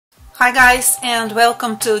Hi guys, and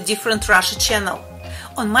welcome to Different Russia channel.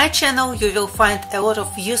 On my channel you will find a lot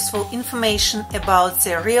of useful information about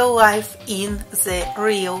the real life in the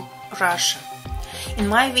real Russia. In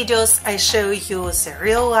my videos I show you the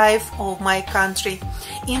real life of my country,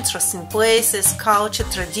 interesting places, culture,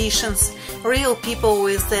 traditions, real people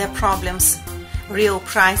with their problems, real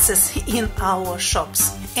prices in our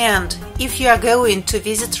shops. And if you are going to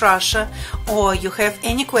visit Russia or you have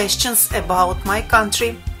any questions about my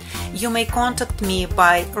country, you may contact me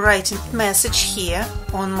by writing a message here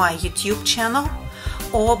on my YouTube channel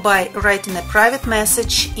or by writing a private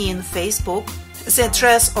message in Facebook. The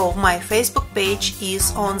address of my Facebook page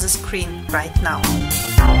is on the screen right now.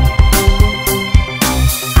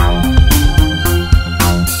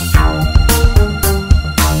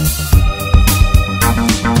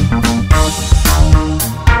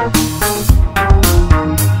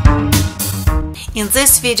 In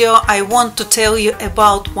this video I want to tell you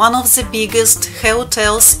about one of the biggest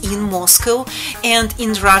hotels in Moscow and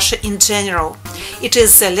in Russia in general. It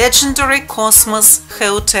is the legendary Cosmos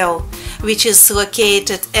Hotel, which is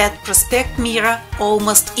located at Prospect Mira,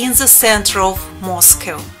 almost in the center of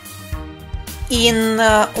Moscow. In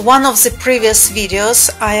one of the previous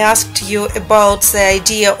videos I asked you about the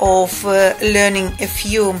idea of learning a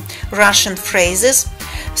few Russian phrases,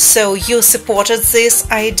 so you supported this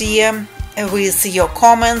idea with your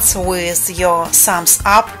comments, with your thumbs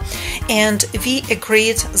up, and we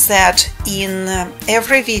agreed that in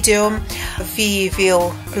every video we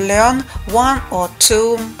will learn one or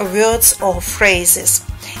two words or phrases,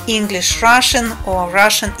 English-Russian or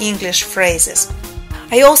Russian-English phrases.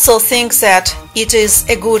 I also think that it is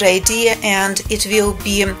a good idea and it will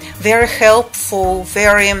be very helpful,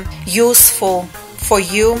 very useful for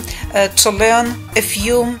you to learn a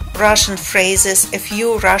few Russian phrases, a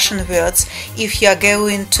few Russian words if you are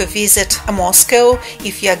going to visit Moscow,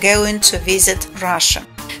 if you are going to visit Russia.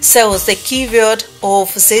 So the keyword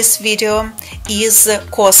of this video is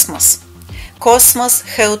Cosmos. Cosmos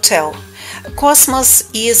Hotel. Cosmos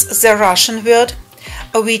is the Russian word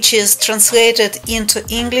which is translated into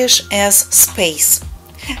English as space.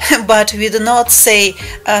 But we do not say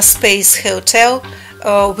space hotel,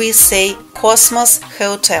 we say Cosmos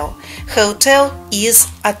Hotel. Hotel is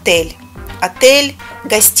отель. Отель –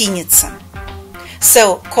 гостиница.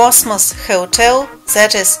 So Cosmos Hotel,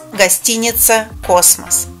 that is гостиница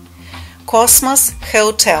Космос. Cosmos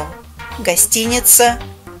Hotel, гостиница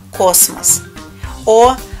Космос,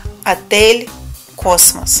 or отель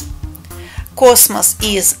Космос. Cosmos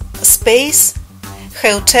is space,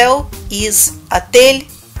 hotel is отель,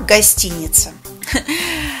 гостиница.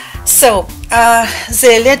 So,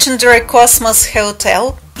 the legendary Cosmos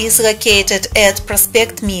Hotel is located at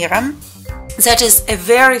Prospect Mira. That is a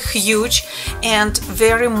very huge and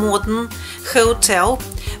very modern hotel,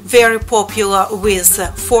 very popular with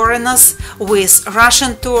foreigners, with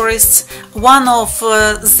Russian tourists. One of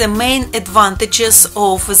the main advantages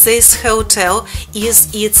of this hotel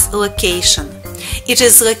is its location. It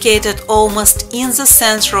is located almost in the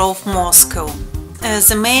center of Moscow.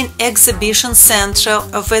 The main exhibition center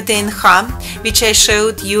VDNKh, which I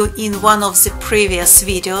showed you in one of the previous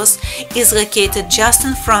videos, is located just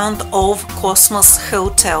in front of Cosmos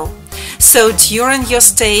Hotel. So during your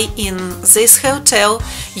stay in this hotel,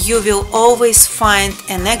 you will always find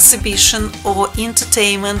an exhibition or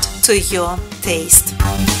entertainment to your taste.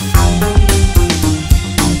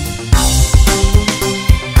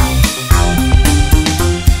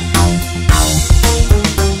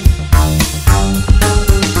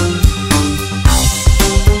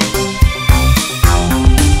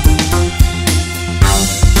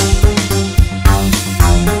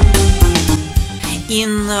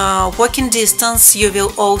 In walking distance you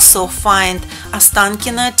will also find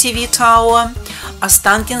Ostankino TV Tower,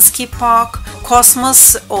 Ostankinsky Park,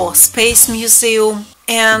 Cosmos or Space Museum,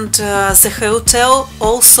 and the hotel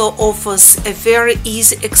also offers a very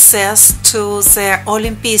easy access to the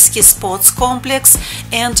Olympiyskiy Sports Complex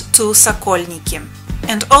and to Sokolniki,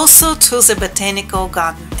 and also to the Botanical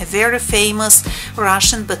Garden, a very famous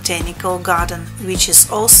Russian botanical garden, which is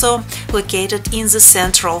also located in the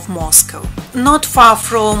center of Moscow. Not far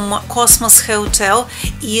from Cosmos Hotel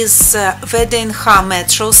is VDNKh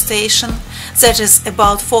metro station, that is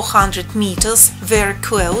about 400 meters, very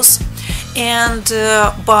close, and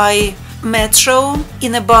by metro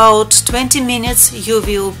in about 20 minutes you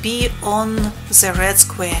will be on the Red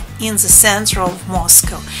Square in the center of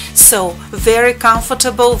Moscow. So very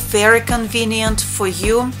comfortable, very convenient for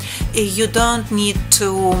you. You don't need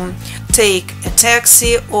to take a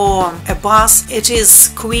taxi or a bus. It is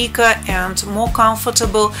quicker and more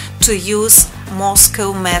comfortable to use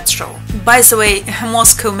Moscow Metro. By the way,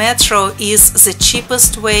 Moscow Metro is the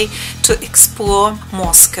cheapest way to explore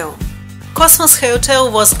Moscow. Cosmos Hotel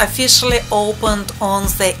was officially opened on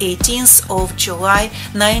the 18th of July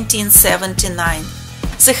 1979.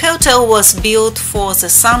 The hotel was built for the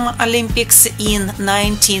Summer Olympics in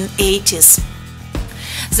 1980s.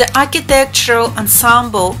 The architectural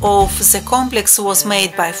ensemble of the complex was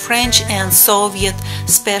made by French and Soviet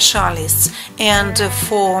specialists, and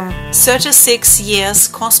for 36 years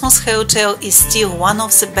Cosmos Hotel is still one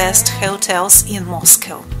of the best hotels in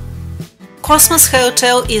Moscow. Cosmos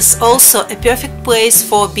Hotel is also a perfect place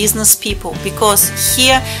for business people because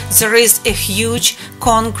here there is a huge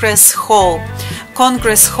congress hall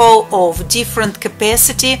of different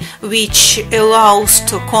capacity, which allows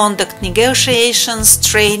to conduct negotiations,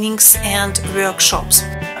 trainings and workshops.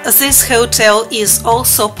 This hotel is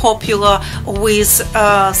also popular with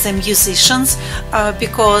the musicians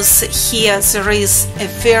because here there is a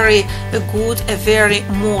very good, a very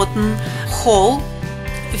modern hall.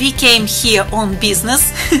 We came here on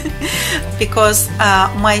business because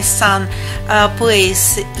my son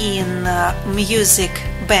plays in music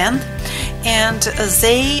band, and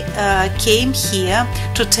they came here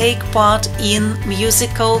to take part in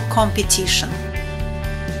musical competition.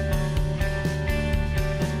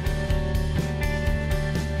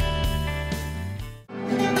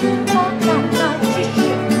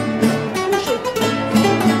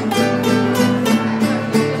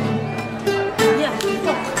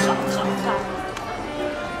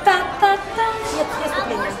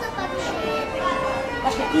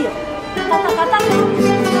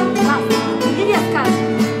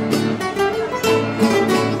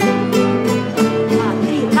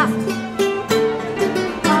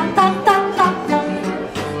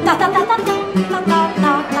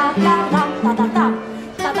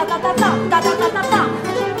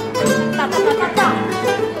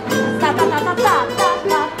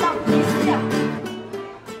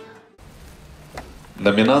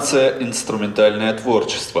 Номинация «Инструментальное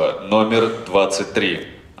творчество» номер 23.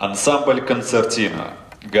 Ансамбль «Концертина».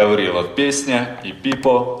 Гаврилов «Песня» и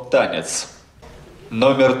Пипо «Танец».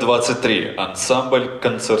 Номер 23. Ансамбль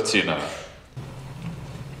 «Концертина».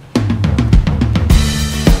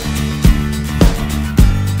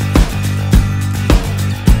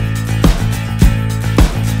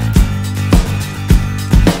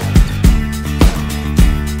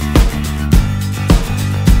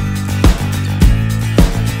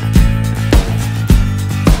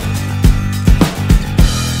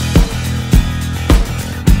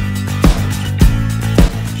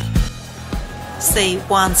 They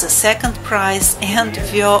won the second prize and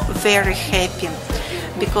were very happy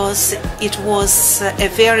because it was a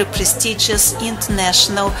very prestigious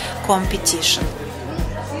international competition.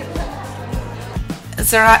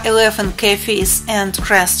 There are 11 cafes and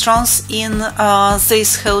restaurants in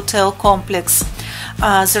this hotel complex.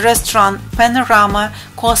 The restaurant Panorama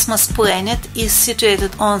Cosmos Planet is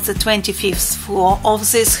situated on the 25th floor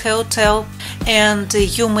of this hotel, and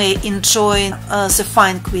you may enjoy the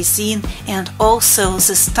fine cuisine and also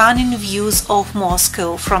the stunning views of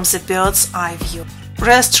Moscow from the bird's eye view.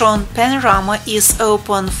 Restaurant Panorama is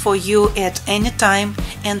open for you at any time,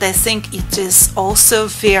 and I think it is also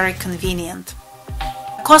very convenient.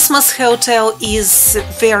 Cosmos Hotel is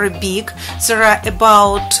very big. There are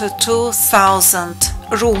about 2,000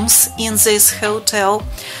 rooms in this hotel.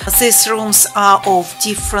 These rooms are of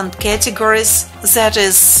different categories. That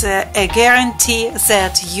is a guarantee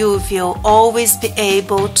that you will always be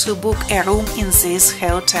able to book a room in this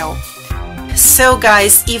hotel. So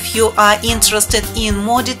guys, if you are interested in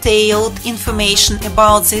more detailed information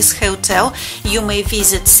about this hotel, you may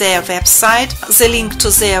visit their website. The link to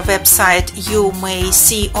their website you may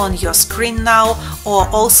see on your screen now, or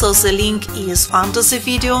also the link is under the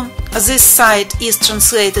video. This site is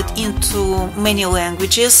translated into many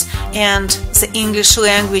languages, and the English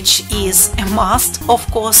language is a must. Of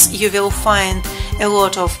course, you will find a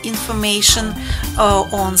lot of information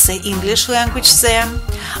on the English language there.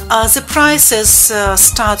 The prices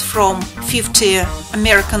start from $50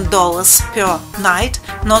 American per night,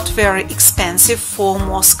 not very expensive for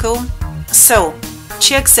Moscow. So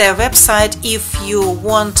check their website if you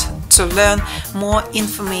want to learn more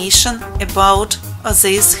information about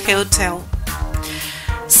this hotel.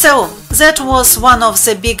 So that was one of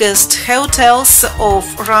the biggest hotels of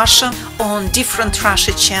Russia on Different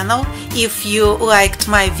Russia channel. If you liked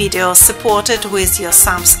my video, support it with your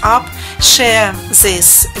thumbs up. Share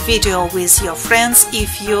this video with your friends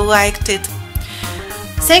if you liked it.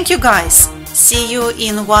 Thank you guys. See you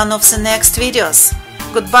in one of the next videos.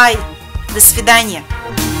 Goodbye. До свидания.